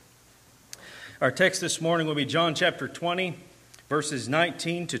Our text this morning will be John chapter 20, verses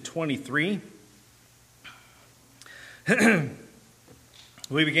 19 to 23.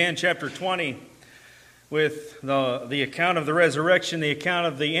 We began chapter 20 with the account of the resurrection, the account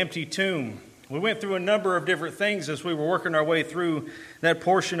of the empty tomb. We went through a number of different things as we were working our way through that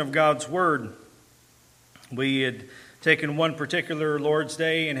portion of God's Word. We had taken one particular Lord's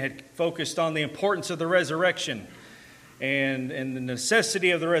Day and had focused on the importance of the resurrection and the necessity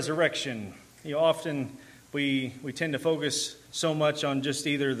of the resurrection. Often we tend to focus so much on just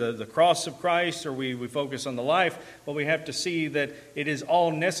either the cross of Christ or we focus on the life, but we have to see that it is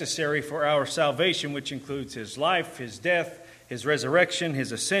all necessary for our salvation, which includes His life, His death, His resurrection,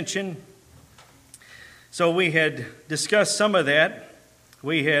 His ascension. So we had discussed some of that.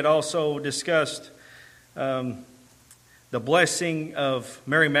 We had also discussed the blessing of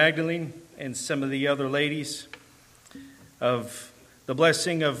Mary Magdalene and some of the other ladies, of the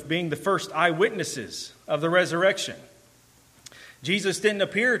blessing of being the first eyewitnesses of the resurrection. Jesus didn't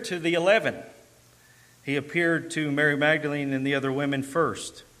appear to the 11. He appeared to Mary Magdalene and the other women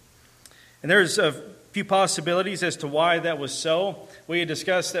first. And there's a few possibilities as to why that was so. We had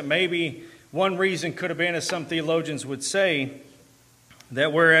discussed that maybe one reason could have been, as some theologians would say,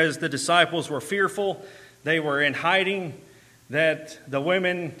 that whereas the disciples were fearful, they were in hiding, that the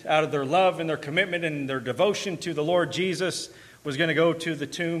women, out of their love and their commitment and their devotion to the Lord Jesus, was going to go to the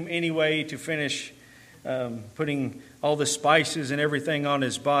tomb anyway to finish putting all the spices and everything on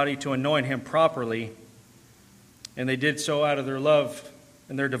His body to anoint Him properly. And they did so out of their love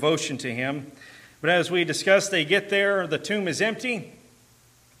and their devotion to Him. But as we discussed, they get there, the tomb is empty.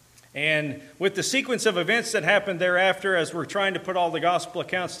 And with the sequence of events that happened thereafter, as we're trying to put all the gospel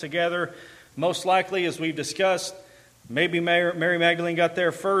accounts together, most likely, as we've discussed, maybe Mary Magdalene got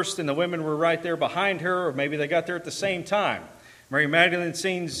there first and the women were right there behind her, or maybe they got there at the same time. Mary Magdalene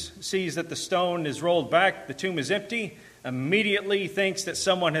sees that the stone is rolled back, the tomb is empty, immediately thinks that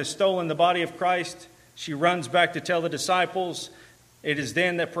someone has stolen the body of Christ. She runs back to tell the disciples. It is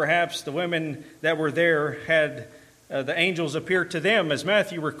then that perhaps the women that were there had the angels appear to them, as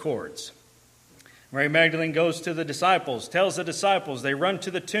Matthew records. Mary Magdalene goes to the disciples, tells the disciples, they run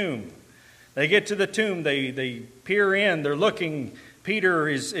to the tomb. They get to the tomb, they peer in, they're looking. Peter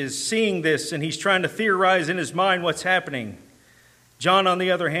is seeing this, and he's trying to theorize in his mind what's happening. John, on the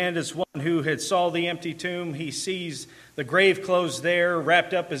other hand, is one who had saw the empty tomb. He sees the grave clothes there,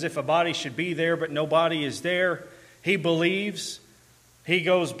 wrapped up as if a body should be there, but no body is there. He believes. He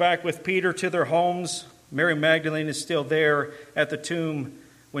goes back with Peter to their homes. Mary Magdalene is still there at the tomb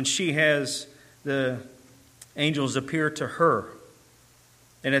when she has the angels appear to her.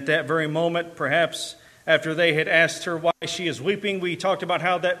 And at that very moment, perhaps after they had asked her why she is weeping, we talked about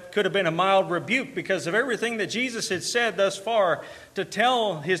how that could have been a mild rebuke because of everything that Jesus had said thus far to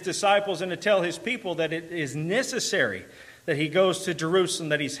tell His disciples and to tell His people that it is necessary that He goes to Jerusalem,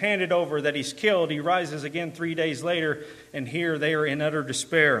 that He's handed over, that He's killed. He rises again 3 days later, and here they are in utter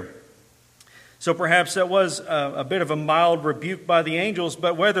despair. So perhaps that was a bit of a mild rebuke by the angels,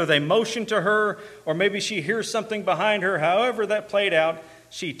 but whether they motioned to her or maybe she hears something behind her, however that played out,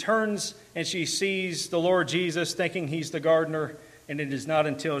 she turns and she sees the Lord Jesus thinking He's the gardener, and it is not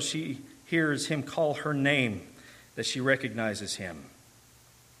until she hears Him call her name that she recognizes Him.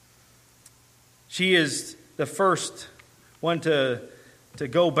 She is the first one to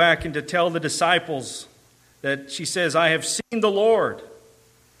go back and to tell the disciples that she says, I have seen the Lord.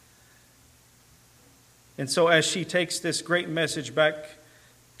 And so as she takes this great message back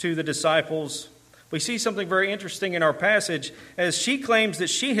to the disciples, we see something very interesting in our passage. As she claims that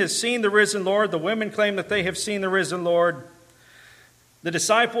she has seen the risen Lord, the women claim that they have seen the risen Lord. The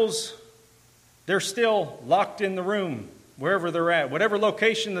disciples, they're still locked in the room, wherever they're at. Whatever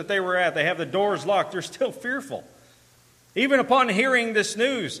location that they were at, they have the doors locked. They're still fearful. Even upon hearing this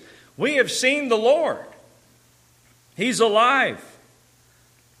news, we have seen the Lord. He's alive.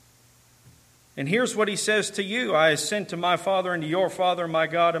 And here's what He says to you. I ascend to my Father and to your Father, my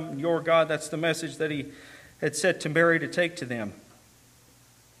God and your God. That's the message that He had said to Mary to take to them.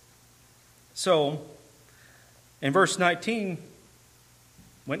 So, in verse 19,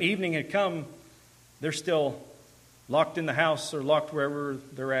 when evening had come, they're still locked in the house or locked wherever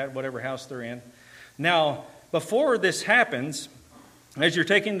they're at, whatever house they're in. Now, before this happens, as you're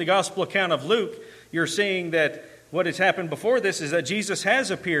taking the gospel account of Luke, you're seeing that what has happened before this is that Jesus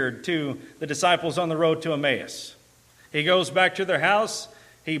has appeared to the disciples on the road to Emmaus. He goes back to their house.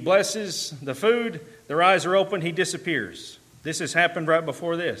 He blesses the food. Their eyes are open. He disappears. This has happened right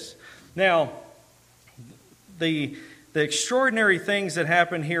before this. Now, the extraordinary things that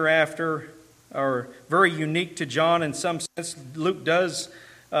happen hereafter are very unique to John in some sense. Luke does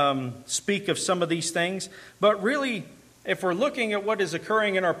speak of some of these things. But really, if we're looking at what is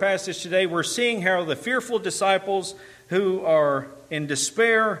occurring in our passage today, we're seeing how the fearful disciples who are in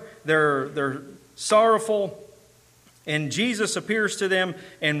despair, they're sorrowful, and Jesus appears to them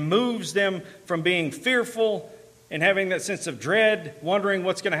and moves them from being fearful and having that sense of dread, wondering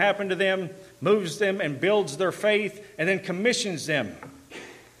what's going to happen to them, moves them and builds their faith, and then commissions them.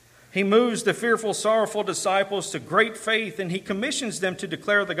 He moves the fearful, sorrowful disciples to great faith, and he commissions them to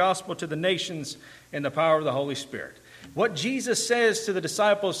declare the gospel to the nations in the power of the Holy Spirit. What Jesus says to the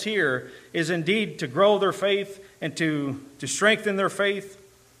disciples here is indeed to grow their faith and to strengthen their faith.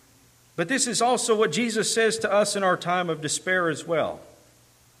 But this is also what Jesus says to us in our time of despair as well.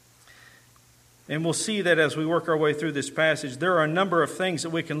 And we'll see that as we work our way through this passage, there are a number of things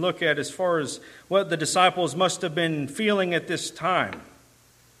that we can look at as far as what the disciples must have been feeling at this time.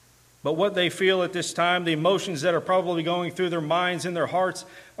 But what they feel at this time, the emotions that are probably going through their minds and their hearts,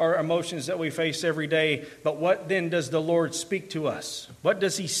 are emotions that we face every day. But what then does the Lord speak to us? What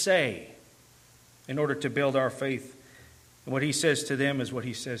does He say in order to build our faith? And what He says to them is what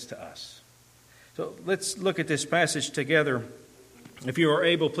He says to us. So let's look at this passage together. If you are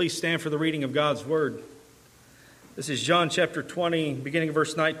able, please stand for the reading of God's Word. This is John chapter 20, beginning of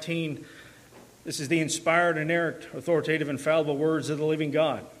verse 19. This is the inspired, inerrant, authoritative, infallible words of the living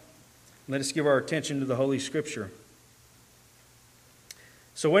God. Let us give our attention to the Holy Scripture.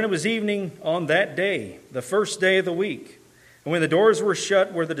 So when it was evening on that day, the first day of the week, and when the doors were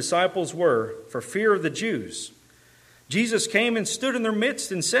shut where the disciples were, for fear of the Jews, Jesus came and stood in their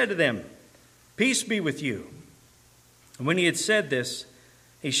midst and said to them, "Peace be with you." And when He had said this,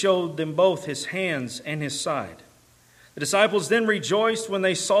 He showed them both His hands and His side. The disciples then rejoiced when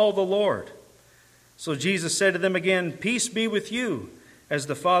they saw the Lord. So Jesus said to them again, "Peace be with you. As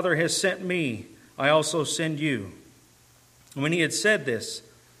the Father has sent me, I also send you." And when He had said this,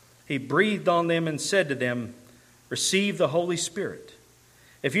 He breathed on them and said to them, "Receive the Holy Spirit.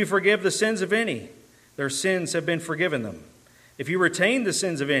 If you forgive the sins of any, their sins have been forgiven them. If you retain the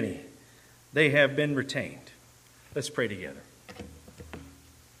sins of any, they have been retained." Let's pray together.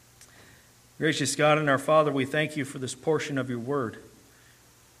 Gracious God and our Father, we thank You for this portion of Your Word.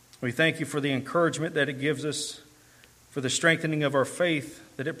 We thank You for the encouragement that it gives us, for the strengthening of our faith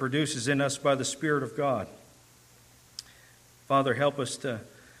that it produces in us by the Spirit of God. Father, help us to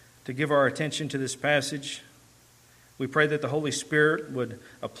give our attention to this passage. We pray that the Holy Spirit would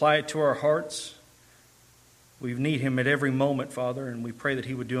apply it to our hearts. We need Him at every moment, Father, and we pray that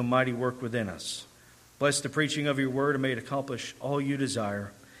He would do a mighty work within us. Bless the preaching of Your Word and may it accomplish all You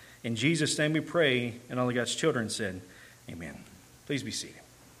desire. In Jesus' name we pray, and all of God's children said, amen. Please be seated.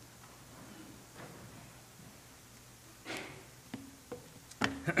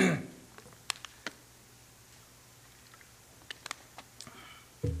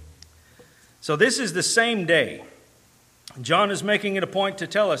 So this is the same day. John is making it a point to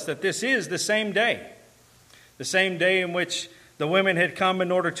tell us that this is the same day. The same day in which the women had come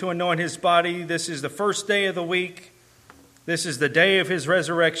in order to anoint His body. This is the first day of the week. This is the day of His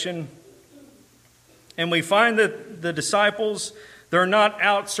resurrection. And we find that the disciples, they're not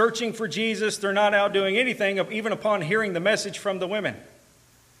out searching for Jesus. They're not out doing anything, even upon hearing the message from the women.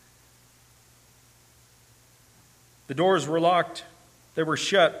 The doors were locked. They were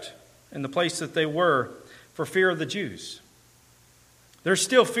shut in the place that they were for fear of the Jews. They're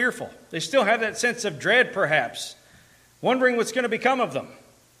still fearful. They still have that sense of dread, perhaps, wondering what's going to become of them.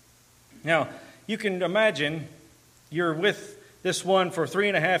 Now, you can imagine you're with this one for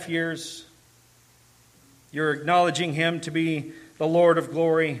 3.5 years. You're acknowledging Him to be the Lord of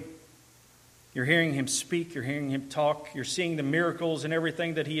glory. You're hearing Him speak. You're hearing Him talk. You're seeing the miracles and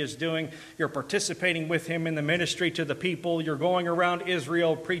everything that He is doing. You're participating with Him in the ministry to the people. You're going around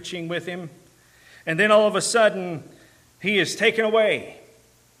Israel preaching with Him. And then all of a sudden, He is taken away.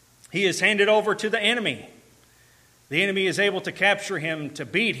 He is handed over to the enemy. The enemy is able to capture Him, to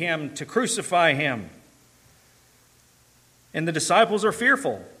beat Him, to crucify Him. And the disciples are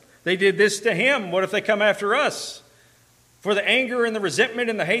fearful. They did this to Him. What if they come after us? For the anger and the resentment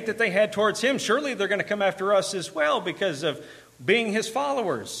and the hate that they had towards Him, surely they're going to come after us as well because of being His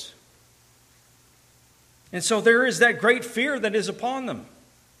followers. And so there is that great fear that is upon them.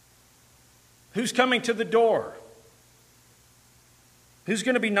 Who's coming to the door? Who's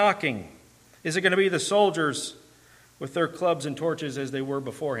going to be knocking? Is it going to be the soldiers with their clubs and torches as they were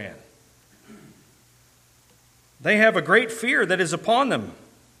beforehand? They have a great fear that is upon them,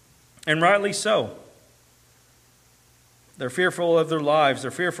 and rightly so. They're fearful of their lives. They're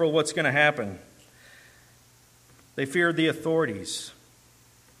fearful of what's going to happen. They fear the authorities.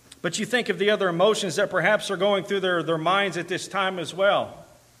 But you think of the other emotions that perhaps are going through their minds at this time as well.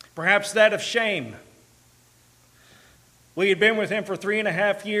 Perhaps that of shame. We had been with him for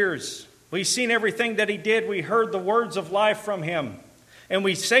 3.5 years. We've seen everything that he did. We heard the words of life from him. And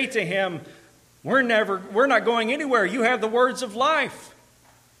we say to him, we're not going anywhere. You have the words of life.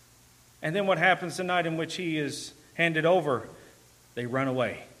 And then what happens the night in which he is handed over? They run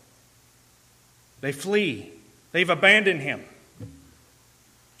away. They flee. They've abandoned him.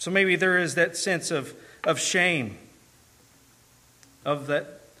 So maybe there is that sense of shame, of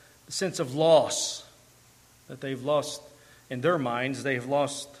that sense of loss, that they've lost in their minds. They've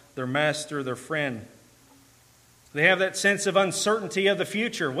lost their master, their friend. They have that sense of uncertainty of the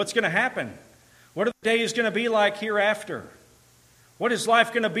future. What's going to happen? What are the days going to be like hereafter? What is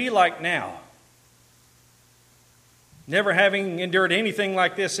life going to be like now? Never having endured anything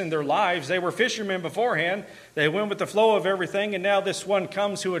like this in their lives. They were fishermen beforehand. They went with the flow of everything, and now this one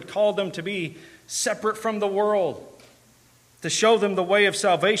comes who had called them to be separate from the world, to show them the way of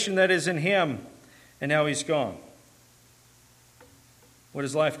salvation that is in him, and now he's gone. What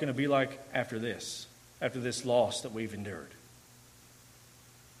is life going to be like after this loss that we've endured?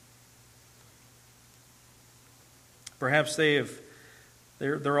 Perhaps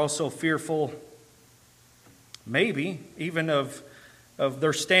they're also fearful, maybe even of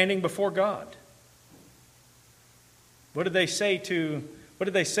their standing before God. What did they say to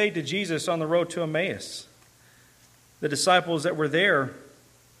Jesus on the road to Emmaus? The disciples that were there,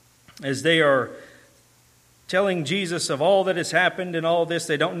 as they are telling Jesus of all that has happened and all this,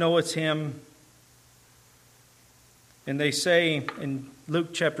 they don't know it's him. And they say in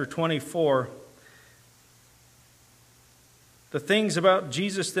Luke chapter 24, the things about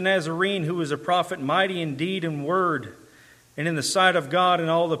Jesus the Nazarene, who was a prophet, mighty in deed and word, and in the sight of God and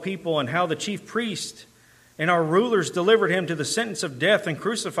all the people, and how the chief priest and our rulers delivered him to the sentence of death and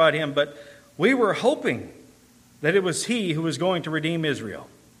crucified him. But we were hoping that it was he who was going to redeem Israel.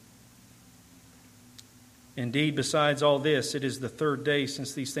 Indeed, besides all this, it is the 3rd day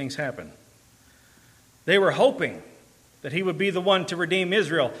since these things happened. They were hoping that he would be the one to redeem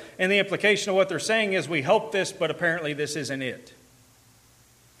Israel. And the implication of what they're saying is, we hope this, but apparently this isn't it.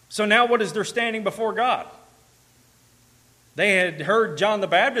 So now what is their standing before God? They had heard John the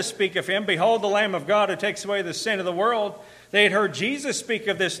Baptist speak of him. Behold, the Lamb of God who takes away the sin of the world. They had heard Jesus speak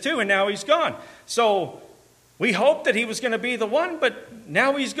of this too, and now he's gone. So we hoped that he was going to be the one, but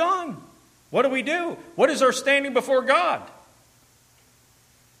now he's gone. What do we do? What is our standing before God?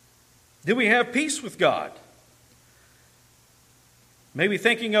 Do we have peace with God? Maybe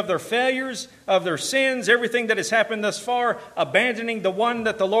thinking of their failures, of their sins, everything that has happened thus far, abandoning the one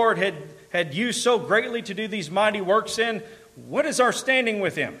that the Lord had used so greatly to do these mighty works in. What is our standing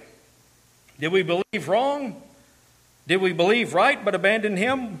with him? Did we believe wrong? Did we believe right but abandon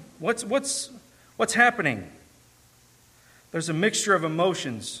him? What's happening? There's a mixture of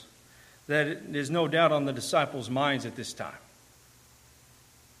emotions that is no doubt on the disciples' minds at this time.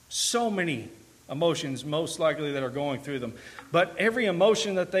 So many emotions, most likely, that are going through them. But every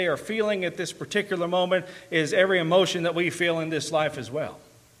emotion that they are feeling at this particular moment is every emotion that we feel in this life as well.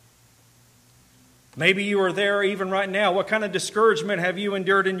 Maybe you are there even right now. What kind of discouragement have you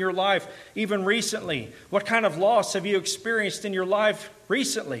endured in your life even recently? What kind of loss have you experienced in your life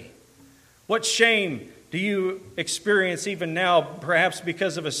recently? What shame do you experience even now, perhaps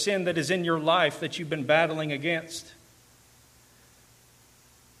because of a sin that is in your life that you've been battling against?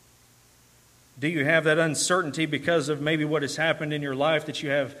 Do you have that uncertainty because of maybe what has happened in your life, that you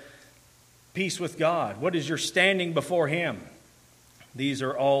have peace with God? What is your standing before him? These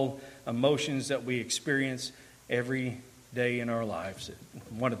are all emotions that we experience every day in our lives.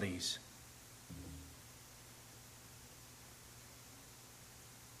 One of these.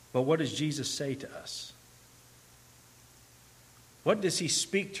 But what does Jesus say to us? What does he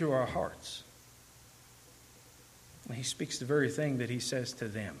speak to our hearts? Well, he speaks the very thing that he says to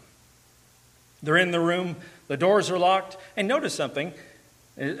them. They're in the room, the doors are locked, and notice something.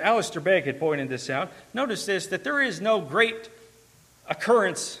 Alistair Begg had pointed this out. Notice this, that there is no great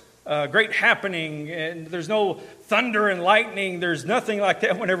occurrence, great happening, and there's no thunder and lightning. There's nothing like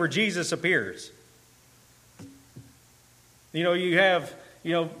that whenever Jesus appears. You have,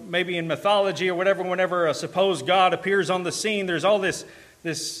 maybe in mythology or whatever, whenever a supposed God appears on the scene, there's all this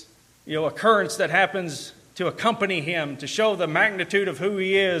occurrence that happens to accompany him, to show the magnitude of who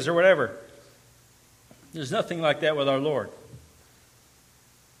he is or whatever. There's nothing like that with our Lord.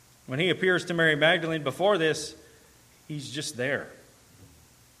 When he appears to Mary Magdalene before this, he's just there.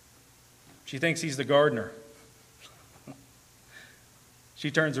 She thinks he's the gardener.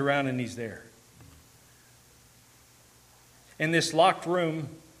 She turns around and he's there. In this locked room,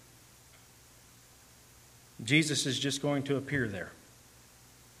 Jesus is just going to appear there.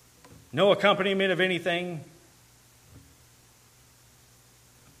 no accompaniment of anything.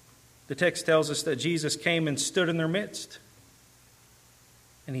 The text tells us that Jesus came and stood in their midst.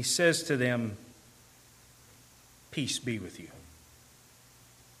 And he says to them, "Peace be with you."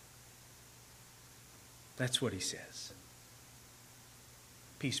 That's what he says.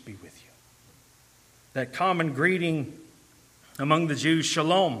 Peace be with you. That common greeting among the Jews,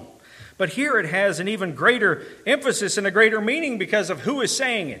 shalom. But here it has an even greater emphasis and a greater meaning because of who is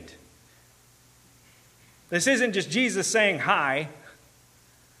saying it. This isn't just Jesus saying hi.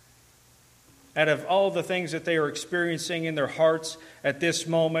 Out of all the things that they are experiencing in their hearts at this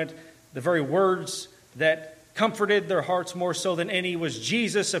moment, the very words that comforted their hearts more so than any was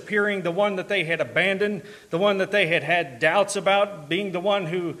Jesus appearing, the one that they had abandoned, the one that they had had doubts about, being the one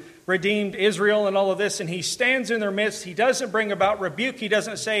who redeemed Israel and all of this. And he stands in their midst. He doesn't bring about rebuke. He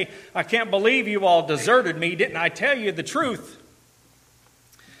doesn't say, "I can't believe you all deserted me. Didn't I tell you the truth?"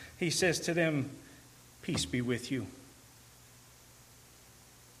 He says to them, "Peace be with you."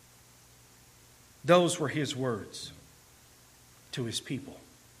 Those were his words to his people.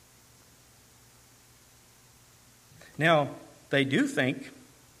 Now, they do think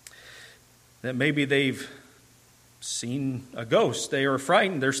that maybe they've seen a ghost. They are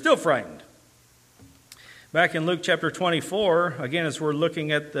frightened. They're still frightened. Back in Luke chapter 24, again, as we're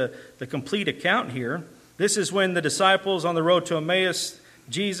looking at the complete account here, this is when the disciples on the road to Emmaus,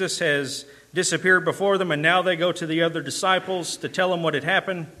 Jesus has disappeared before them, and now they go to the other disciples to tell them what had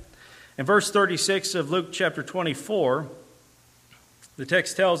happened. In verse 36 of Luke chapter 24, the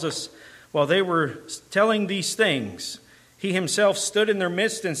text tells us, while they were telling these things, he himself stood in their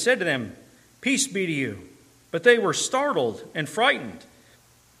midst and said to them, "Peace be to you." But they were startled and frightened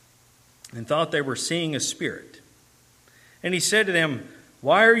and thought they were seeing a spirit. And he said to them,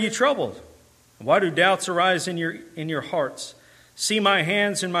 "Why are you troubled? Why do doubts arise in your hearts? See my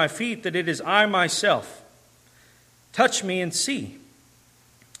hands and my feet, that it is I myself. Touch me and see.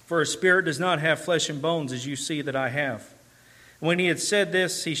 For a spirit does not have flesh and bones, as you see that I have." And when he had said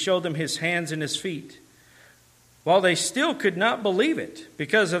this, he showed them his hands and his feet. While they still could not believe it,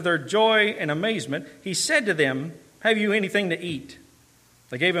 because of their joy and amazement, he said to them, "Have you anything to eat?"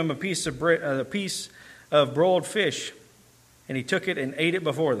 They gave him a piece of broiled fish, and he took it and ate it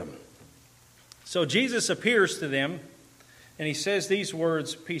before them. So Jesus appears to them, and he says these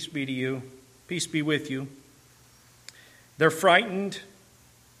words, "Peace be to you, peace be with you." They're frightened.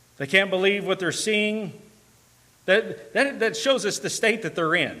 They can't believe what they're seeing. That shows us the state that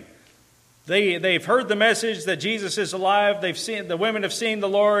they're in. They've heard the message that Jesus is alive. The women have seen the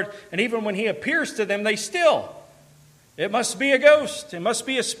Lord. And even when he appears to them, it must be a ghost. It must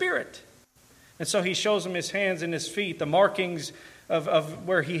be a spirit. And so he shows them his hands and his feet, the markings of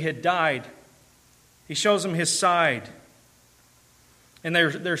where he had died. He shows them his side. And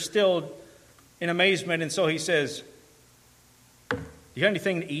they're still in amazement. And so he says, "Do you have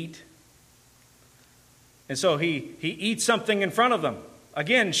anything to eat?" And so he eats something in front of them.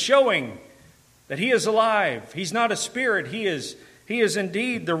 Again, showing that he is alive. He's not a spirit. He is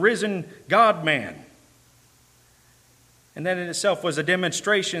indeed the risen God-man. And that in itself was a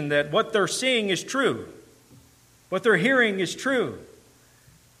demonstration that what they're seeing is true. What they're hearing is true.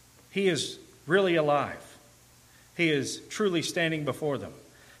 He is really alive. He is truly standing before them.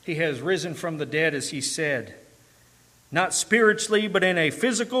 He has risen from the dead, as he said. Not spiritually, but in a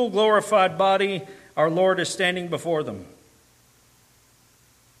physical, glorified body, our Lord is standing before them.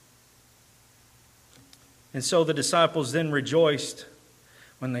 And so the disciples then rejoiced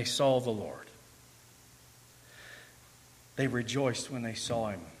when they saw the Lord. They rejoiced when they saw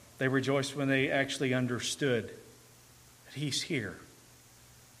him. They rejoiced when they actually understood that he's here.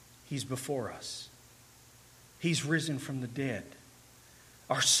 He's before us. He's risen from the dead.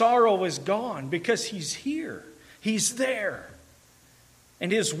 Our sorrow is gone because he's here. He's there.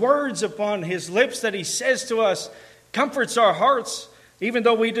 And his words upon his lips that he says to us comforts our hearts, even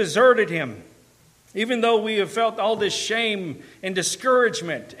though we deserted him. Even though we have felt all this shame and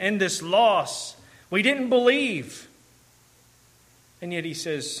discouragement and this loss. We didn't believe. And yet he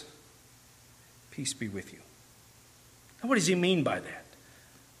says, "Peace be with you." And what does he mean by that?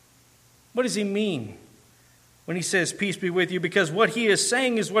 What does he mean when he says, "Peace be with you"? Because what he is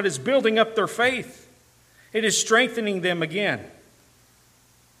saying is what is building up their faith. It is strengthening them again.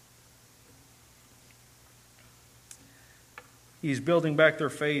 He's building back their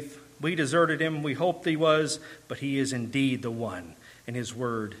faith. We deserted him. We hoped he was, but he is indeed the one. And his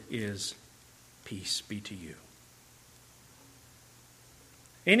word is, "Peace be to you."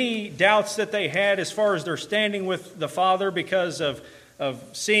 Any doubts that they had as far as their standing with the Father because of of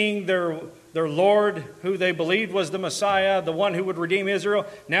seeing their Lord, who they believed was the Messiah, the one who would redeem Israel.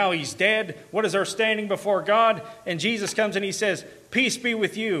 Now he's dead. What is our standing before God? And Jesus comes and he says, peace be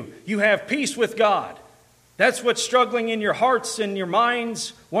with you. You have peace with God. That's what's struggling in your hearts and your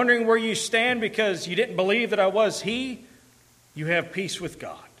minds, wondering where you stand because you didn't believe that I was He. You have peace with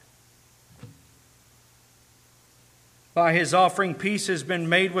God. By His offering, peace has been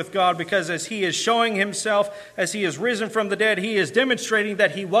made with God, because as He is showing Himself, as He is risen from the dead, He is demonstrating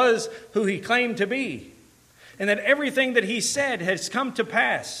that He was who He claimed to be, and that everything that He said has come to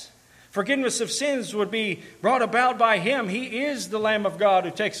pass. Forgiveness of sins would be brought about by Him. He is the Lamb of God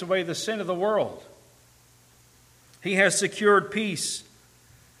who takes away the sin of the world. He has secured peace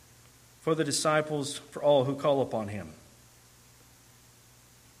for the disciples, for all who call upon Him.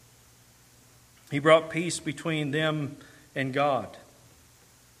 He brought peace between them and God.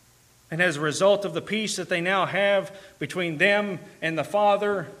 And as a result of the peace that they now have between them and the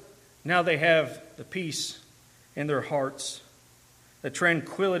Father, now they have the peace in their hearts, the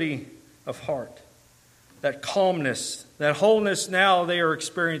tranquility of heart, that calmness, that wholeness now they are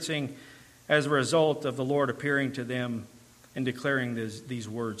experiencing as a result of the Lord appearing to them and declaring these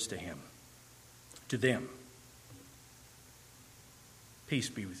words to them. Peace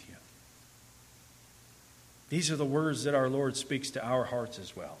be with you. These are the words that our Lord speaks to our hearts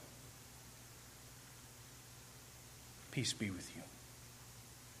as well. Peace be with you.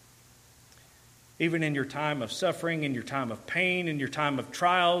 Even in your time of suffering, in your time of pain, in your time of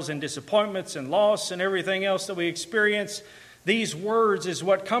trials and disappointments and loss and everything else that we experience, these words is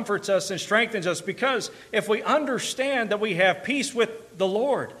what comforts us and strengthens us, because if we understand that we have peace with the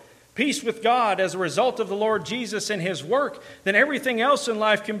Lord, peace with God as a result of the Lord Jesus and His work, then everything else in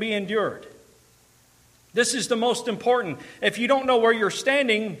life can be endured. This is the most important. If you don't know where you're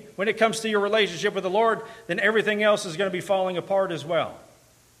standing when it comes to your relationship with the Lord, then everything else is going to be falling apart as well.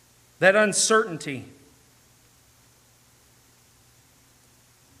 That uncertainty.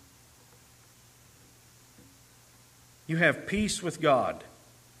 You have peace with God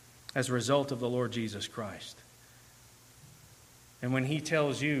as a result of the Lord Jesus Christ. And when He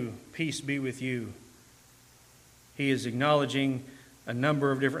tells you, peace be with you, He is acknowledging a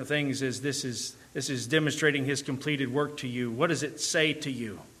number of different things as this is demonstrating His completed work to you. What does it say to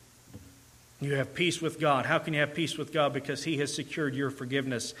you? You have peace with God. How can you have peace with God? Because He has secured your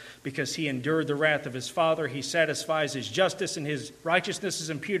forgiveness. Because He endured the wrath of His Father. He satisfies His justice, and His righteousness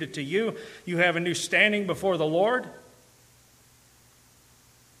is imputed to you. You have a new standing before the Lord.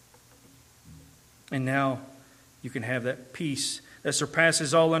 And now you can have that peace that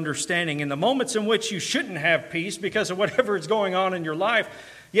surpasses all understanding. In the moments in which you shouldn't have peace because of whatever is going on in your life,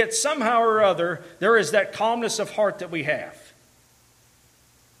 yet somehow or other, there is that calmness of heart that we have,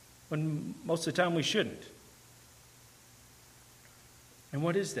 when most of the time we shouldn't. And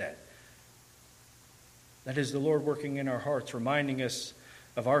what is that? That is the Lord working in our hearts, reminding us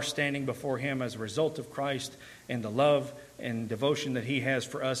of our standing before Him as a result of Christ and the love and devotion that He has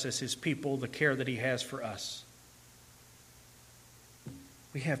for us as His people, the care that He has for us.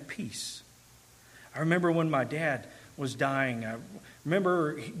 We have peace. I remember when my dad was dying, I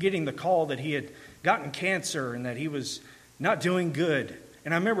remember getting the call that he had gotten cancer and that he was not doing good.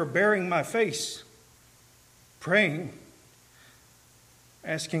 And I remember burying my face, praying,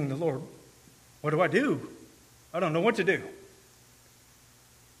 asking the Lord, what do I do? I don't know what to do.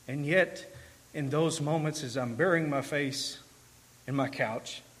 And yet, in those moments as I'm burying my face in my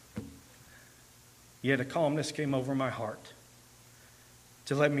couch, yet a calmness came over my heart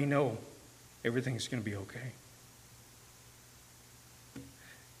to let me know everything's going to be okay.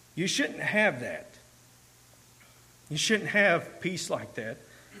 You shouldn't have that. You shouldn't have peace like that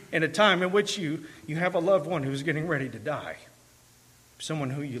in a time in which you have a loved one who's getting ready to die,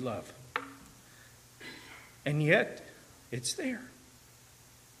 someone who you love. And yet, it's there.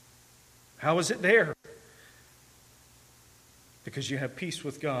 How is it there? Because you have peace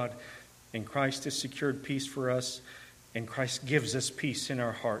with God, and Christ has secured peace for us, and Christ gives us peace in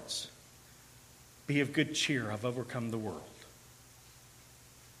our hearts. Be of good cheer, I've overcome the world.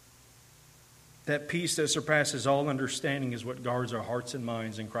 That peace that surpasses all understanding is what guards our hearts and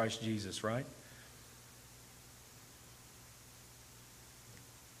minds in Christ Jesus, right?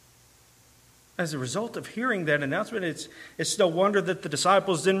 As a result of hearing that announcement, it's no wonder that the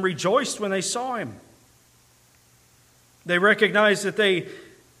disciples then rejoiced when they saw Him. They recognized that they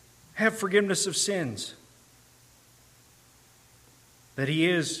have forgiveness of sins, that He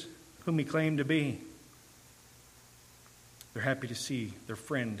is whom He claimed to be. They're happy to see their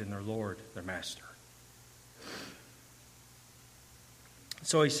friend and their Lord, their Master.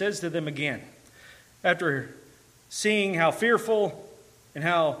 So He says to them again, after seeing how fearful and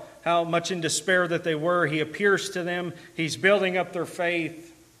how much in despair that they were. He appears to them. He's building up their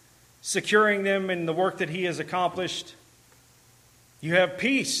faith, securing them in the work that he has accomplished. You have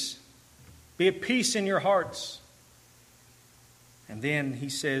peace. Be at peace in your hearts. And then he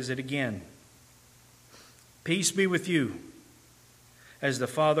says it again. Peace be with you. As the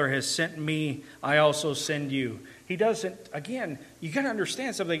Father has sent me, I also send you. He doesn't, again, you got to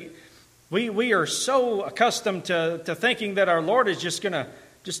understand something. We are so accustomed to thinking that our Lord is just going to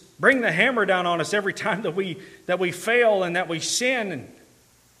just bring the hammer down on us every time that we fail and that we sin.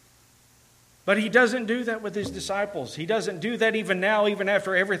 But he doesn't do that with his disciples. He doesn't do that even now, even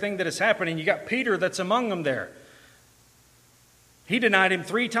after everything that is happening. You got Peter that's among them there. He denied him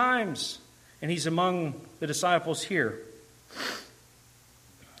 3 times, and he's among the disciples here.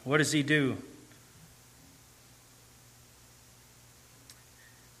 What does he do?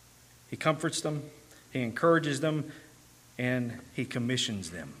 He comforts them, he encourages them, and he commissions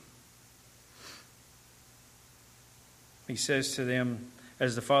them. He says to them,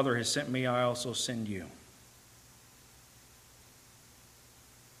 as the Father has sent me, I also send you.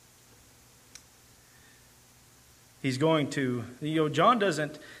 He's going to, John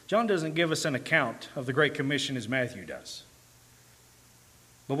doesn't give us an account of the Great Commission as Matthew does.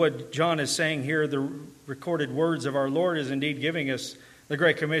 But what John is saying here, the recorded words of our Lord, is indeed giving us the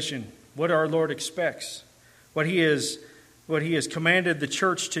Great Commission, what our Lord expects, what he has commanded the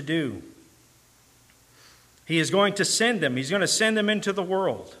church to do. He is going to send them. He's going to send them into the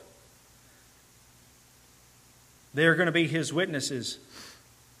world. They are going to be his witnesses.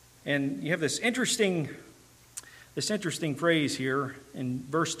 And you have this interesting phrase here in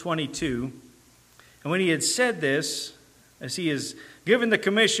verse 22. And when he had said this, as he has given the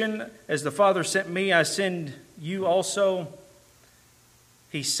commission, as the Father sent me, I send you also,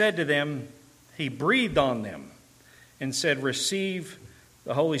 he said to them, he breathed on them and said, receive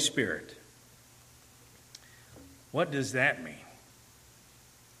the Holy Spirit. What does that mean?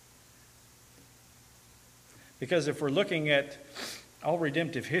 Because if we're looking at all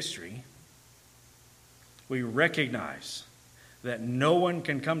redemptive history, we recognize that no one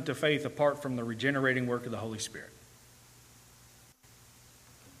can come to faith apart from the regenerating work of the Holy Spirit.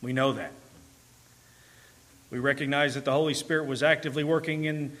 We know that. We recognize that the Holy Spirit was actively working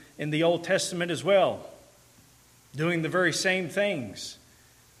in the Old Testament as well, doing the very same things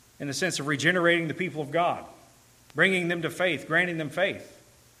in the sense of regenerating the people of God, bringing them to faith, granting them faith.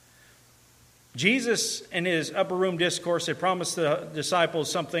 Jesus, in his upper room discourse, had promised the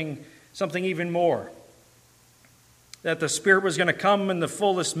disciples something even more. That the Spirit was going to come in the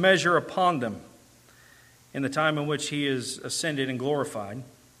fullest measure upon them in the time in which he is ascended and glorified.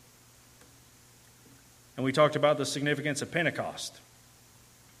 And we talked about the significance of Pentecost.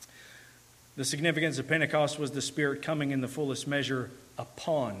 The significance of Pentecost was the Spirit coming in the fullest measure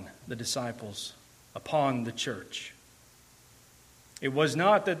upon the disciples, upon the church. It was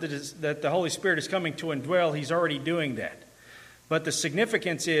not that the Holy Spirit is coming to indwell. He's already doing that. But the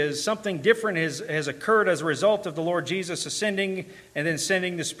significance is something different has occurred as a result of the Lord Jesus ascending and then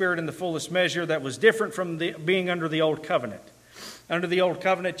sending the Spirit in the fullest measure that was different from being under the Old Covenant. Under the Old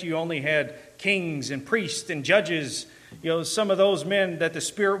Covenant, you only had kings and priests and judges. Some of those men that the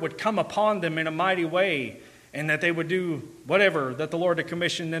Spirit would come upon them in a mighty way and that they would do whatever that the Lord had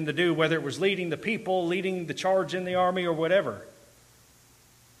commissioned them to do, whether it was leading the people, leading the charge in the army, or whatever.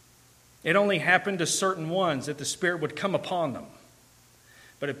 It only happened to certain ones that the Spirit would come upon them.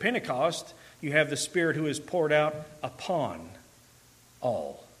 But at Pentecost, you have the Spirit who is poured out upon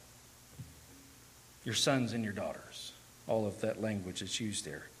all. Your sons and your daughters. All of that language that's used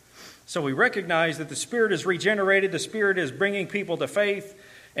there. So we recognize that the Spirit is regenerated. The Spirit is bringing people to faith.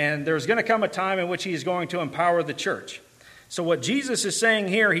 And there's going to come a time in which he is going to empower the church. So what Jesus is saying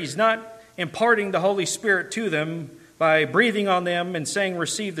here, he's not imparting the Holy Spirit to them by breathing on them and saying,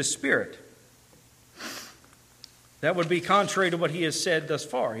 receive the Spirit. That would be contrary to what he has said thus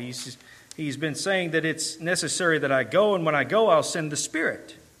far. He's been saying that it's necessary that I go, and when I go, I'll send the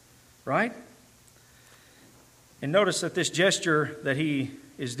Spirit. Right? And notice that this gesture that he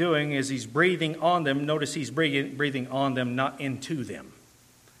is doing is he's breathing on them. Notice he's breathing on them, not into them.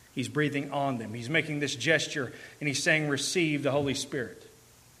 He's breathing on them. He's making this gesture, and he's saying, receive the Holy Spirit.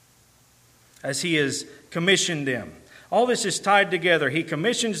 As he has commissioned them. All this is tied together. He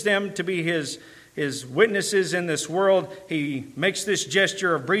commissions them to be his witnesses in this world. He makes this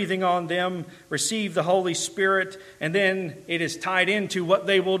gesture of breathing on them, receive the Holy Spirit, and then it is tied into what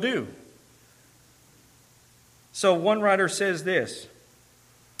they will do. So one writer says this,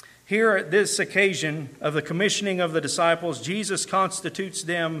 here at this occasion of the commissioning of the disciples, Jesus constitutes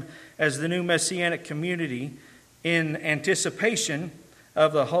them as the new messianic community in anticipation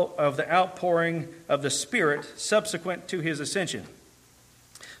of the outpouring of the Spirit subsequent to his ascension.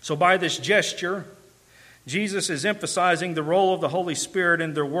 So by this gesture, Jesus is emphasizing the role of the Holy Spirit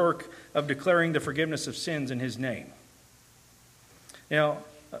in their work of declaring the forgiveness of sins in his name. Now,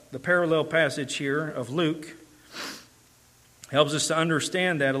 the parallel passage here of Luke helps us to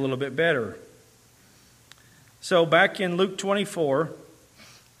understand that a little bit better. So back in Luke 24,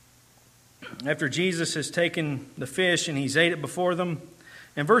 after Jesus has taken the fish and he's ate it before them,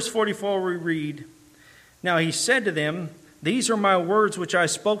 in verse 44 we read, "Now he said to them, These are my words which I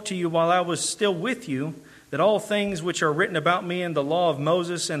spoke to you while I was still with you, that all things which are written about me in the law of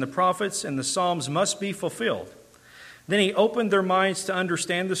Moses and the prophets and the Psalms must be fulfilled." Then he opened their minds to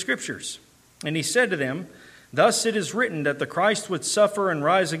understand the Scriptures. And he said to them, "Thus it is written that the Christ would suffer and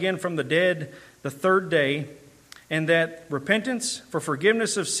rise again from the dead the third day, and that repentance for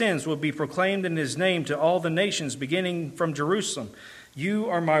forgiveness of sins will be proclaimed in his name to all the nations, beginning from Jerusalem. You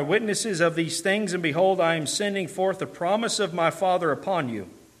are my witnesses of these things, and behold, I am sending forth the promise of my Father upon you.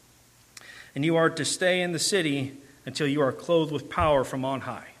 And you are to stay in the city until you are clothed with power from on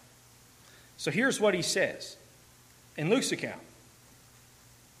high." So here's what he says in Luke's account.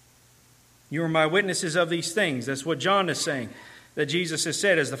 You are my witnesses of these things. That's what John is saying, that Jesus has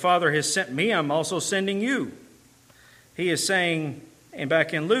said, as the Father has sent me, I'm also sending you. He is saying, and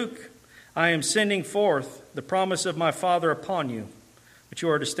back in Luke, I am sending forth the promise of my Father upon you, but you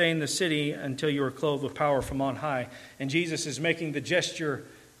are to stay in the city until you are clothed with power from on high. And Jesus is making the gesture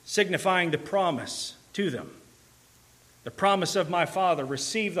signifying the promise to them. The promise of my Father,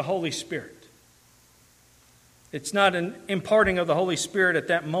 receive the Holy Spirit. It's not an imparting of the Holy Spirit at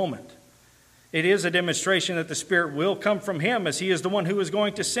that moment. It is a demonstration that the Spirit will come from him, as he is the one who is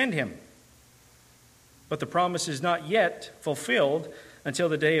going to send him. But the promise is not yet fulfilled until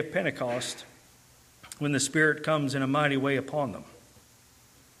the day of Pentecost, when the Spirit comes in a mighty way upon them.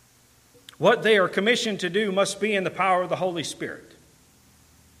 What they are commissioned to do must be in the power of the Holy Spirit.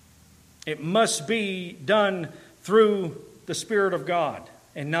 It must be done through the Spirit of God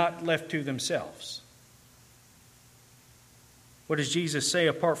and not left to themselves. What does Jesus say?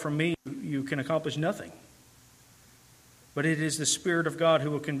 Apart from me, you can accomplish nothing. But it is the Spirit of God who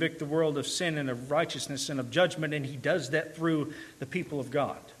will convict the world of sin and of righteousness and of judgment, and he does that through the people of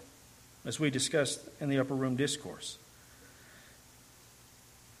God, as we discussed in the Upper Room Discourse.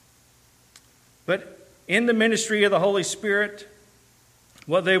 But in the ministry of the Holy Spirit,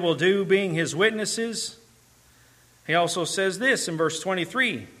 what they will do, being his witnesses, he also says this in verse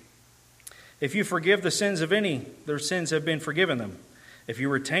 23, "If you forgive the sins of any, their sins have been forgiven them. If you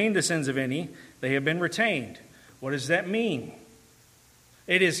retain the sins of any, they have been retained." What does that mean?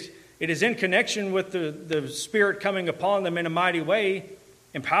 It is in connection with the Spirit coming upon them in a mighty way,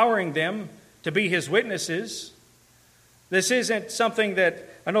 empowering them to be his witnesses. This isn't something that,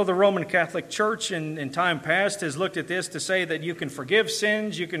 I know the Roman Catholic Church in time past has looked at this to say that you can forgive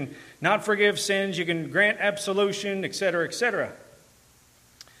sins, you can not forgive sins, you can grant absolution, etc., etc.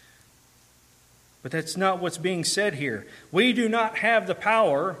 But that's not what's being said here. We do not have the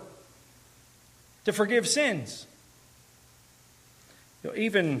power to forgive sins. You know,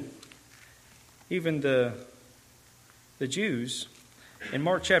 even the Jews, in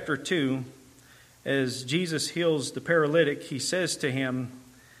Mark chapter 2, as Jesus heals the paralytic, he says to him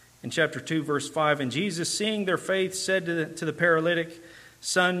in chapter 2, verse 5, "And Jesus, seeing their faith, said to the paralytic,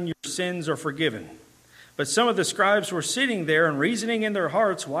 'Son, your sins are forgiven.' But some of the scribes were sitting there and reasoning in their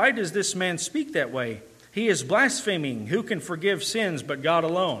hearts, 'Why does this man speak that way? He is blaspheming. Who can forgive sins but God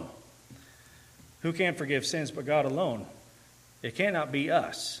alone?'" Who can forgive sins but God alone? It cannot be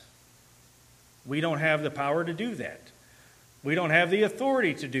us. We don't have the power to do that. We don't have the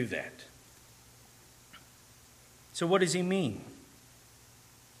authority to do that. So what does he mean?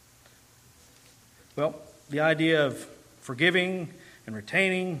 Well, the idea of forgiving and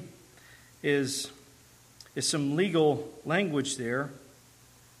retaining is some legal language there.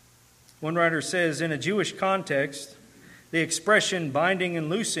 One writer says, in a Jewish context, the expression binding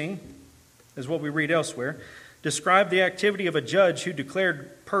and loosing, is what we read elsewhere, describe the activity of a judge who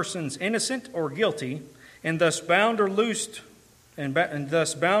declared persons innocent or guilty, and thus bound or loosed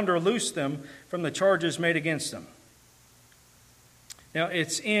them from the charges made against them. Now,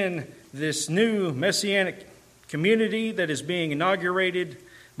 it's in this new messianic community that is being inaugurated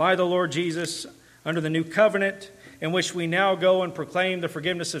by the Lord Jesus under the new covenant, in which we now go and proclaim the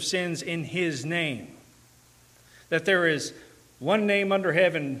forgiveness of sins in his name. That there is one name under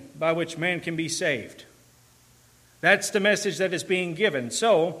heaven by which man can be saved. That's the message that is being given.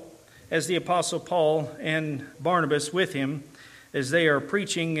 So, as the Apostle Paul and Barnabas with him, as they are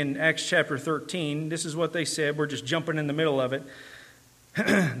preaching in Acts chapter 13, this is what they said. We're just jumping in the middle of it.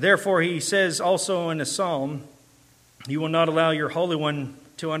 Therefore, he says also in a psalm, you will not allow your Holy One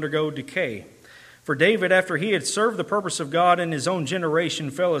to undergo decay. For David, after he had served the purpose of God in his own generation,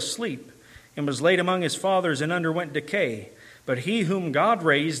 fell asleep and was laid among his fathers and underwent decay. But he whom God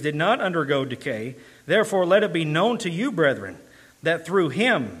raised did not undergo decay. Therefore, let it be known to you, brethren, that through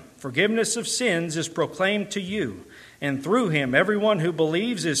him forgiveness of sins is proclaimed to you. And through him everyone who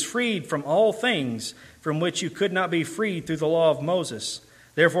believes is freed from all things from which you could not be freed through the law of Moses.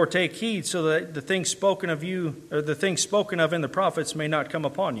 Therefore take heed so that the things spoken of you, or the things spoken of in the prophets, may not come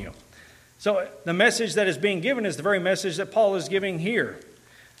upon you. So the message that is being given is the very message that Paul is giving here.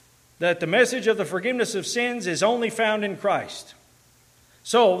 That the message of the forgiveness of sins is only found in Christ.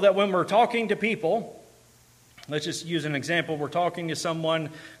 So that when we're talking to people, let's just use an example. We're talking to someone,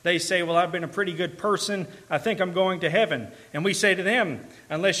 they say, well, I've been a pretty good person. I think I'm going to heaven. And we say to them,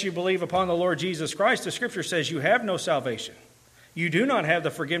 unless you believe upon the Lord Jesus Christ, the Scripture says you have no salvation. You do not have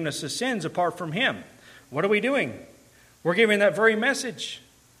the forgiveness of sins apart from him. What are we doing? We're giving that very message.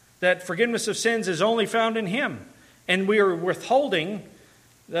 That forgiveness of sins is only found in him. And we are withholding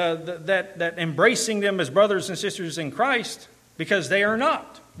that embracing them as brothers and sisters in Christ because they are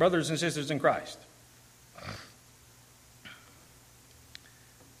not brothers and sisters in Christ.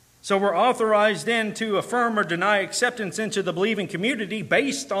 So we're authorized then to affirm or deny acceptance into the believing community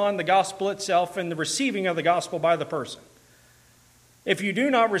based on the gospel itself and the receiving of the gospel by the person. If you do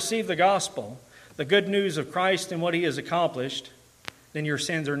not receive the gospel, the good news of Christ and what he has accomplished, then your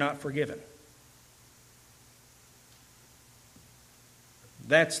sins are not forgiven.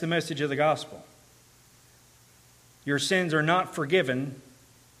 That's the message of the gospel. Your sins are not forgiven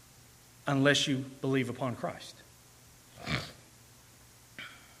unless you believe upon Christ.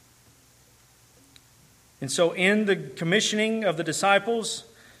 And so in the commissioning of the disciples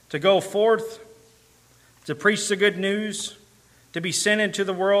to go forth, to preach the good news, to be sent into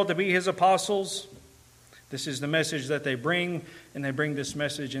the world, to be his apostles, this is the message that they bring, and they bring this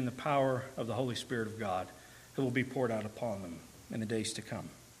message in the power of the Holy Spirit of God, who will be poured out upon them in the days to come.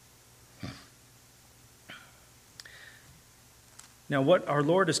 Now, what our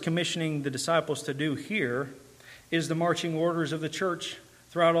Lord is commissioning the disciples to do here is the marching orders of the church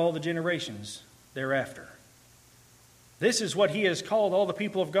throughout all the generations thereafter. This is what he has called all the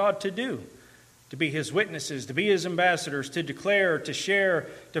people of God to do, to be his witnesses, to be his ambassadors, to declare, to share,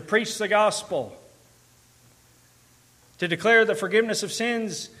 to preach the gospel, to declare that forgiveness of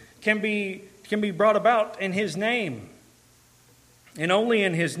sins can be brought about in his name, and only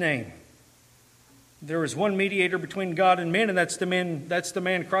in his name. There is one mediator between God and men, and that's the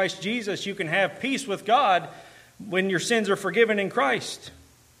man Christ Jesus. You can have peace with God when your sins are forgiven in Christ.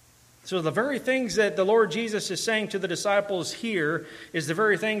 So the very things that the Lord Jesus is saying to the disciples here is the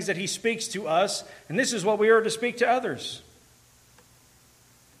very things that he speaks to us, and this is what we are to speak to others.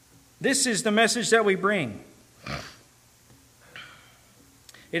 This is the message that we bring.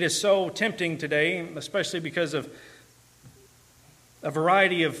 It is so tempting today, especially because of a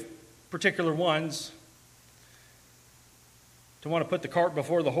variety of particular ones, to want to put the cart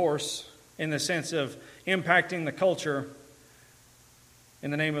before the horse in the sense of impacting the culture in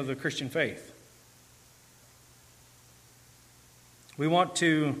the name of the Christian faith. We want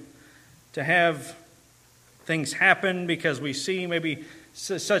to have things happen because we see maybe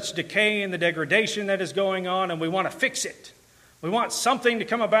such decay and the degradation that is going on, and we want to fix it. We want something to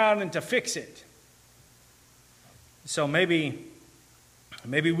come about and to fix it. So maybe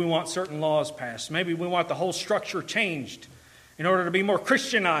we want certain laws passed. Maybe we want the whole structure changed in order to be more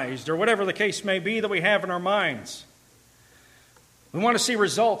Christianized, or whatever the case may be that we have in our minds. We want to see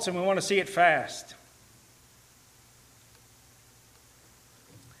results, and we want to see it fast.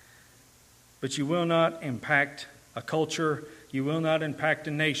 But you will not impact a culture, you will not impact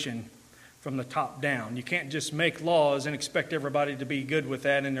a nation from the top down. You can't just make laws and expect everybody to be good with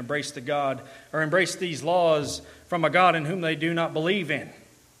that and embrace the God, or embrace these laws from a God in whom they do not believe in.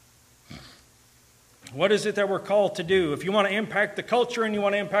 What is it that we're called to do? If you want to impact the culture and you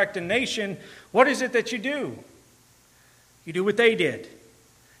want to impact a nation, what is it that you do? You do what they did.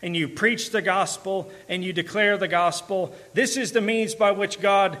 And you preach the gospel and you declare the gospel. This is the means by which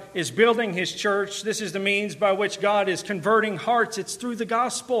God is building his church. This is the means by which God is converting hearts. It's through the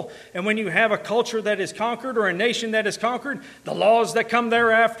gospel. And when you have a culture that is conquered, or a nation that is conquered, the laws that come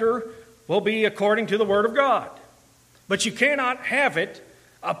thereafter will be according to the word of God. But you cannot have it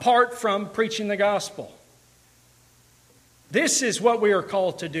apart from preaching the gospel. This is what we are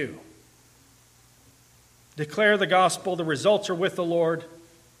called to do. Declare the gospel. The results are with the Lord.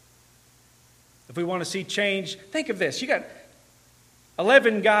 If we want to see change, think of this. You got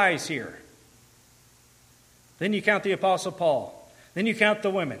 11 guys here. Then you count the Apostle Paul. Then you count the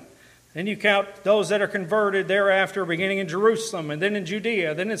women. Then you count those that are converted thereafter, beginning in Jerusalem, and then in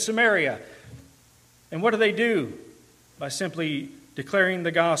Judea, then in Samaria. And what do? By simply declaring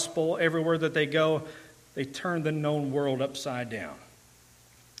the gospel everywhere that they go, they turn the known world upside down.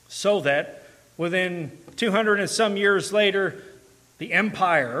 So that within 200 and some years later, the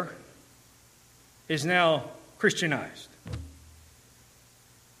empire is now Christianized.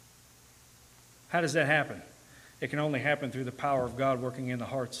 How does that happen? It can only happen through the power of God working in the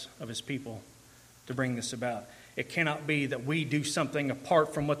hearts of His people to bring this about. It cannot be that we do something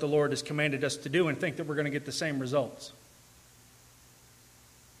apart from what the Lord has commanded us to do and think that we're going to get the same results.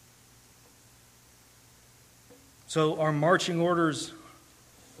 So our marching orders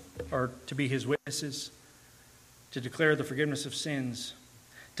are to be His witnesses, to declare the forgiveness of sins,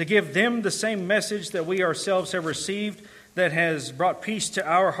 to give them the same message that we ourselves have received, that has brought peace to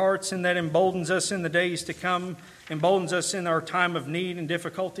our hearts and that emboldens us in the days to come, emboldens us in our time of need and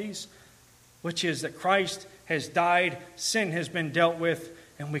difficulties, which is that Christ has died, sin has been dealt with,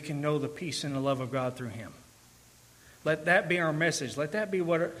 and we can know the peace and the love of God through Him. Let that be our message. Let that be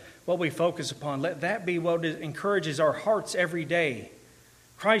what we focus upon. Let that be what encourages our hearts every day.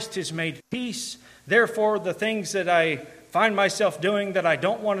 Christ has made peace. Therefore, the things that I find myself doing that I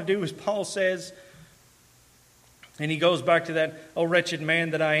don't want to do, as Paul says, and he goes back to that, "O wretched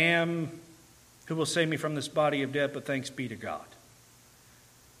man that I am, who will save me from this body of death? But thanks be to God."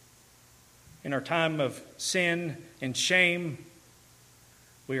 In our time of sin and shame,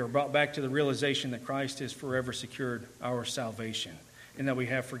 we are brought back to the realization that Christ has forever secured our salvation and that we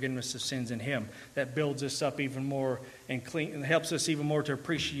have forgiveness of sins in Him. That builds us up even more and helps us even more to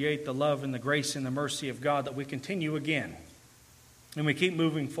appreciate the love and the grace and the mercy of God, that we continue again and we keep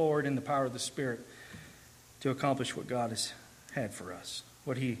moving forward in the power of the Spirit to accomplish what God has had for us,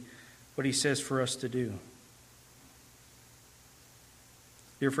 what He says for us to do.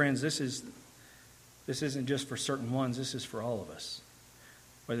 Dear friends, this isn't just for certain ones. This is for all of us.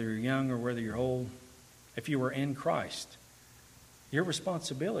 Whether you're young or whether you're old, if you are in Christ, your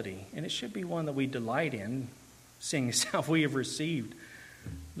responsibility, and it should be one that we delight in, seeing as how we have received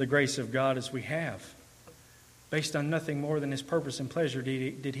the grace of God as we have. Based on nothing more than His purpose and pleasure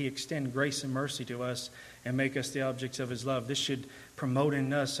did He extend grace and mercy to us and make us the objects of His love. This should promote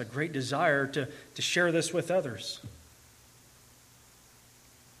in us a great desire to share this with others.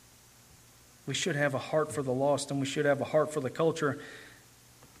 We should have a heart for the lost, and we should have a heart for the culture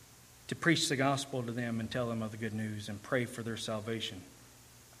to preach the gospel to them and tell them of the good news and pray for their salvation.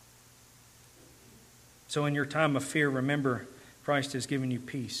 So in your time of fear, remember Christ has given you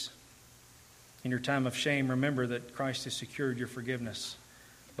peace. In your time of shame, remember that Christ has secured your forgiveness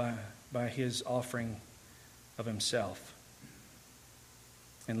by His offering of Himself.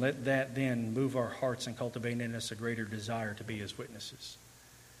 And let that then move our hearts and cultivate in us a greater desire to be His witnesses.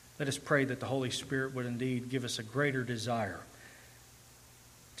 Let us pray that the Holy Spirit would indeed give us a greater desire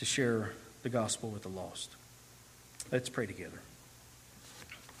to share the gospel with the lost. Let's pray together.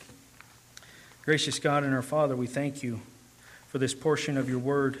 Gracious God and our Father, we thank You for this portion of Your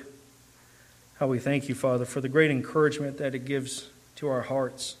word. How we thank You, Father, for the great encouragement that it gives to our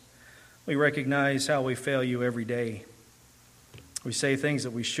hearts. We recognize how we fail You every day. We say things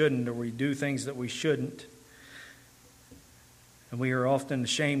that we shouldn't, or we do things that we shouldn't. And we are often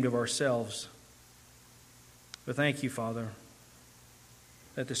ashamed of ourselves. But thank You, Father,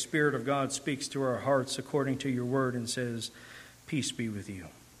 that the Spirit of God speaks to our hearts according to Your word and says, "Peace be with you."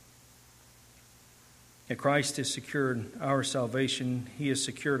 That Christ has secured our salvation. He has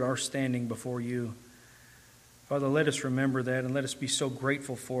secured our standing before You. Father, let us remember that, and let us be so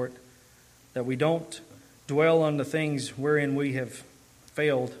grateful for it, that we don't dwell on the things wherein we have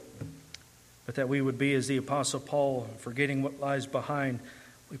failed, but that we would be as the Apostle Paul, forgetting what lies behind,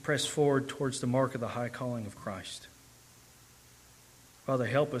 we press forward towards the mark of the high calling of Christ. Father,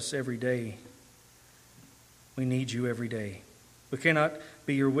 help us every day. We need You every day. We cannot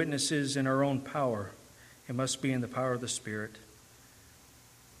be Your witnesses in our own power. It must be in the power of the Spirit.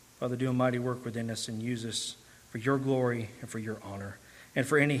 Father, do a mighty work within us and use us for Your glory and for Your honor. And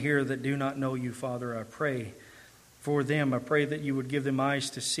for any here that do not know You, Father, I pray for them. I pray that You would give them eyes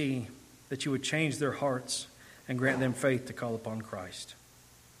to see, that You would change their hearts and grant them faith to call upon Christ.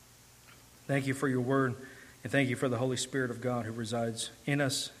 Thank You for Your word, and thank You for the Holy Spirit of God who resides in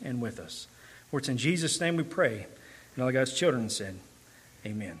us and with us. For it's in Jesus' name we pray. And all God's children said,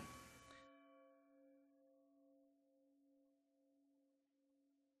 amen.